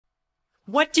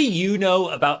What do you know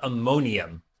about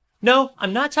ammonium? No,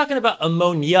 I'm not talking about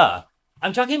ammonia.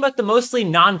 I'm talking about the mostly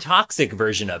non-toxic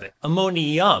version of it,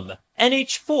 ammonium,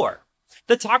 NH4.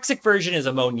 The toxic version is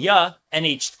ammonia,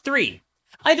 NH3.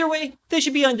 Either way, they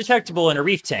should be undetectable in a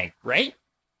reef tank, right?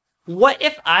 What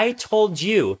if I told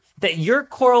you that your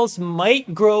corals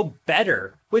might grow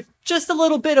better with just a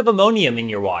little bit of ammonium in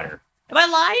your water? Am I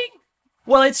lying?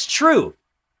 Well, it's true.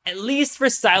 At least for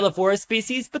Stylophora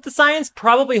species, but the science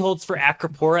probably holds for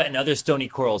Acropora and other stony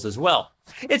corals as well.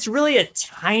 It's really a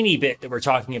tiny bit that we're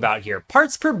talking about here,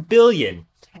 parts per billion.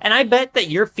 And I bet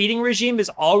that your feeding regime is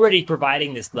already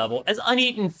providing this level as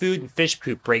uneaten food and fish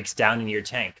poop breaks down in your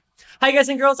tank. Hi guys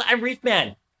and girls, I'm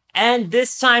ReefMan. And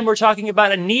this time we're talking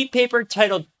about a neat paper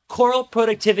titled Coral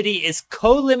Productivity is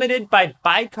Co-Limited by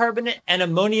Bicarbonate and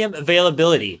Ammonium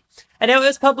Availability. And it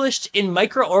was published in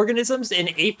Microorganisms in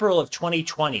April of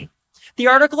 2020. The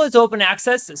article is open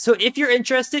access, so if you're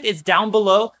interested, it's down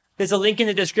below. There's a link in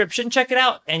the description. Check it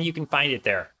out, and you can find it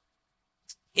there.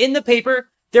 In the paper,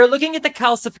 they're looking at the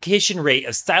calcification rate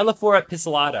of Stylophora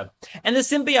piscillata and the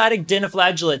symbiotic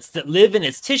dinoflagellates that live in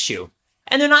its tissue.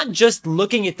 And they're not just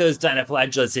looking at those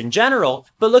dinoflagellates in general,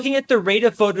 but looking at the rate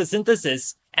of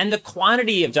photosynthesis and the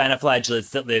quantity of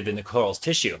dinoflagellates that live in the coral's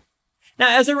tissue.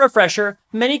 Now, as a refresher,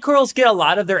 many corals get a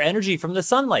lot of their energy from the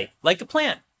sunlight, like a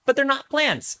plant, but they're not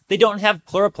plants. They don't have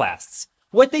chloroplasts.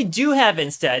 What they do have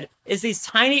instead is these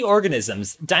tiny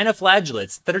organisms,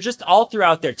 dinoflagellates, that are just all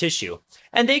throughout their tissue.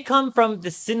 And they come from the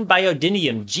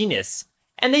Symbiodinium genus,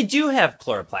 and they do have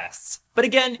chloroplasts. But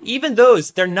again, even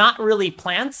those, they're not really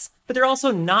plants, but they're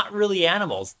also not really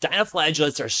animals.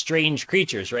 Dinoflagellates are strange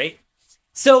creatures, right?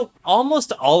 So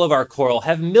almost all of our coral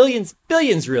have millions,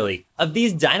 billions really, of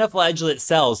these dinoflagellate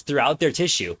cells throughout their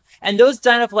tissue. And those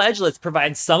dinoflagellates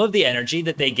provide some of the energy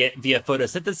that they get via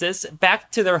photosynthesis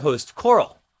back to their host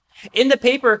coral. In the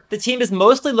paper, the team is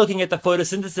mostly looking at the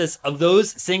photosynthesis of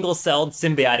those single-celled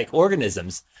symbiotic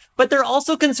organisms, but they're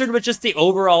also concerned with just the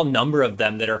overall number of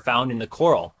them that are found in the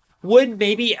coral. Would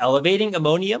maybe elevating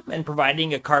ammonium and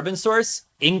providing a carbon source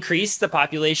increase the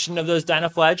population of those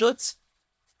dinoflagellates?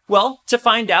 Well, to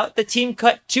find out, the team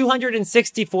cut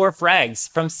 264 frags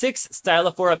from 6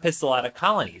 Stylophora piscillata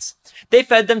colonies. They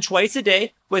fed them twice a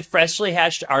day with freshly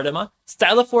hatched Artemia.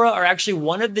 Stylophora are actually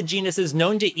one of the genuses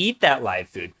known to eat that live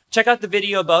food. Check out the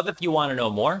video above if you want to know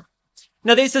more.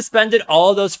 Now, they suspended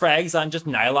all of those frags on just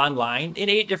nylon line in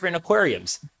 8 different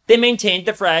aquariums. They maintained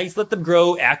the frags, let them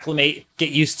grow, acclimate,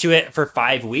 get used to it for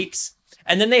 5 weeks.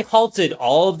 And then they halted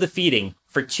all of the feeding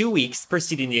for 2 weeks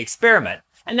preceding the experiment.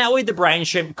 And that way the brine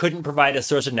shrimp couldn't provide a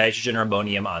source of nitrogen or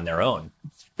ammonium on their own.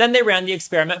 Then they ran the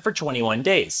experiment for 21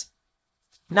 days.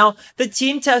 Now, the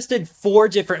team tested 4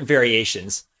 different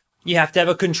variations. You have to have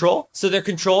a control, so their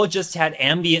control just had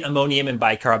ambient ammonium and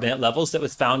bicarbonate levels that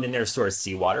was found in their source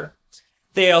seawater.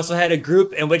 They also had a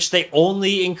group in which they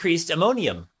only increased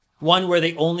ammonium, one where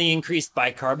they only increased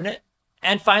bicarbonate,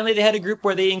 and finally they had a group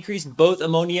where they increased both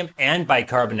ammonium and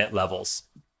bicarbonate levels.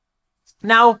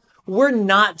 Now, we're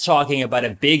not talking about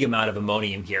a big amount of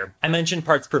ammonium here. I mentioned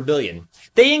parts per billion.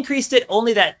 They increased it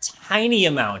only that tiny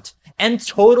amount, and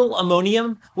total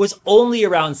ammonium was only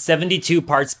around 72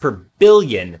 parts per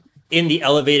billion in the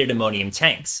elevated ammonium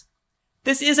tanks.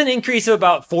 This is an increase of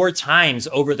about 4 times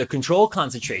over the control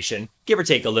concentration, give or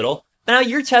take a little. Now,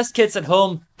 your test kits at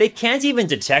home, they can't even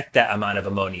detect that amount of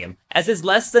ammonium, as it's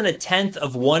less than 1/10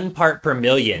 of 1 part per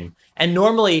million. And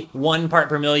normally 1 part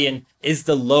per million is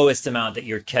the lowest amount that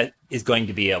your kit is going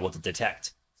to be able to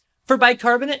detect. For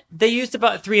bicarbonate, they used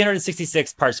about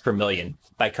 366 parts per million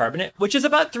bicarbonate, which is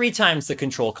about 3 times the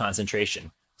control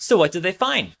concentration. So what did they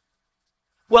find?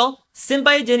 Well,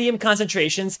 Symbiodinium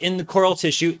concentrations in the coral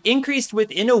tissue increased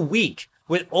within a week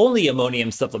with only ammonium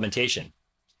supplementation.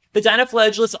 The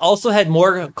dinoflagellates also had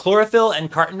more chlorophyll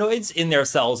and carotenoids in their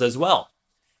cells as well.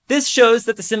 This shows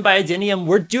that the Symbiodinium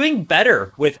were doing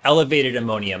better with elevated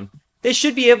ammonium. They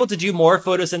should be able to do more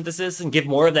photosynthesis and give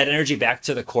more of that energy back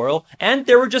to the coral, and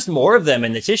there were just more of them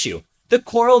in the tissue. The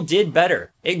coral did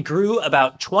better. It grew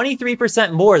about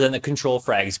 23% more than the control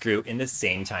frags grew in the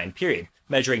same time period,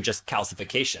 measuring just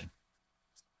calcification.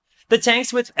 The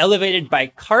tanks with elevated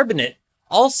bicarbonate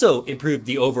also improved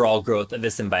the overall growth of the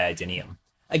Symbiodinium.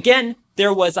 Again,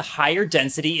 there was a higher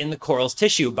density in the coral's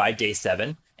tissue by day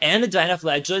 7, and the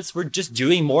dinoflagellates were just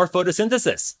doing more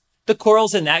photosynthesis. The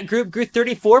corals in that group grew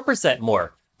 34%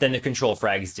 more than the control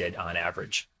frags did on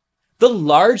average. The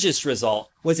largest result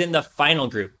was in the final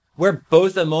group, where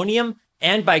both ammonium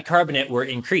and bicarbonate were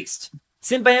increased.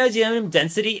 Symbiodinium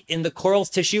density in the coral's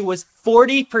tissue was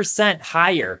 40%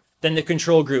 higher than the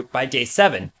control group by day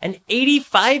 7, and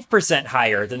 85%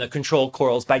 higher than the control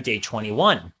corals by day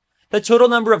 21. The total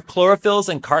number of chlorophylls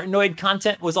and carotenoid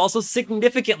content was also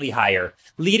significantly higher,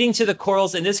 leading to the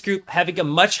corals in this group having a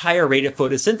much higher rate of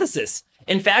photosynthesis.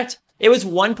 In fact, it was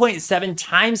 1.7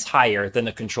 times higher than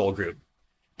the control group.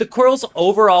 The coral's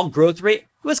overall growth rate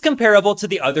was comparable to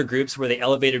the other groups where they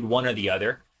elevated one or the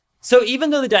other. So even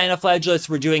though the dinoflagellates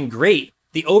were doing great,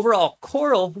 the overall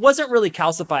coral wasn't really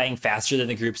calcifying faster than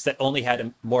the groups that only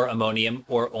had more ammonium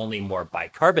or only more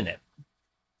bicarbonate.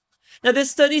 Now,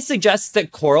 this study suggests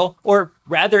that coral, or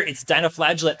rather its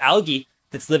dinoflagellate algae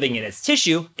that's living in its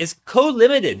tissue, is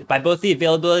co-limited by both the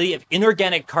availability of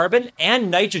inorganic carbon and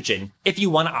nitrogen if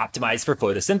you want to optimize for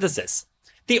photosynthesis.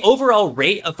 The overall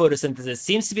rate of photosynthesis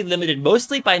seems to be limited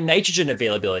mostly by nitrogen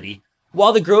availability,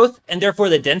 while the growth and therefore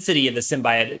the density of the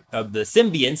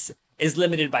symbionts is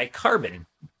limited by carbon.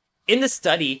 In the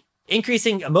study,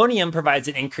 increasing ammonium provides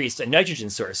an increased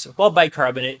nitrogen source, while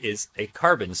bicarbonate is a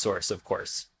carbon source, of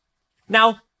course.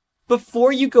 Now,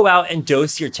 before you go out and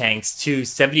dose your tanks to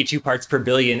 72 parts per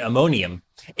billion ammonium,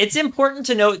 it's important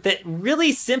to note that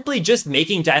really simply just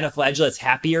making dinoflagellates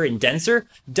happier and denser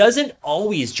doesn't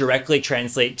always directly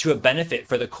translate to a benefit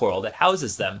for the coral that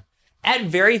houses them. At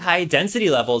very high density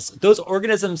levels, those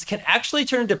organisms can actually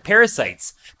turn into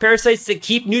parasites that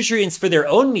keep nutrients for their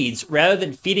own needs rather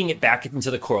than feeding it back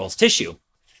into the coral's tissue.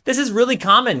 This is really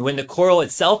common when the coral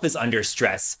itself is under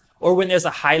stress, or when there's a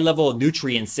high level of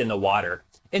nutrients in the water.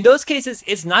 In those cases,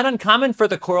 it's not uncommon for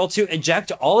the coral to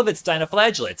eject all of its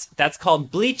dinoflagellates. That's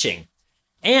called bleaching.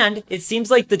 And it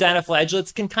seems like the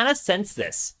dinoflagellates can kind of sense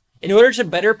this. In order to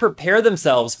better prepare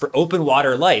themselves for open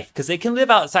water life, because they can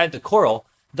live outside the coral,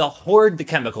 they'll hoard the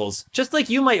chemicals, just like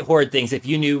you might hoard things if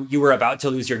you knew you were about to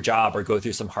lose your job or go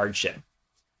through some hardship.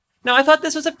 Now, I thought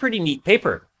this was a pretty neat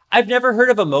paper. I've never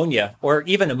heard of ammonia, or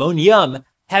even ammonium,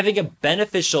 having a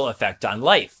beneficial effect on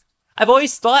life. I've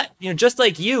always thought, just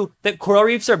like you, that coral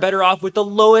reefs are better off with the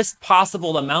lowest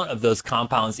possible amount of those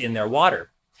compounds in their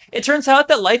water. It turns out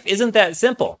that life isn't that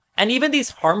simple, and even these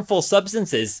harmful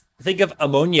substances, think of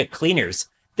ammonia cleaners,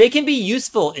 they can be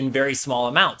useful in very small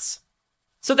amounts.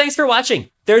 So thanks for watching.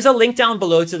 There's a link down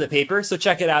below to the paper, so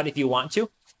check it out if you want to.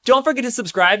 Don't forget to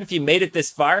subscribe if you made it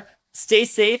this far. Stay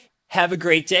safe, have a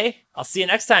great day. I'll see you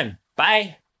next time.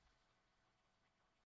 Bye.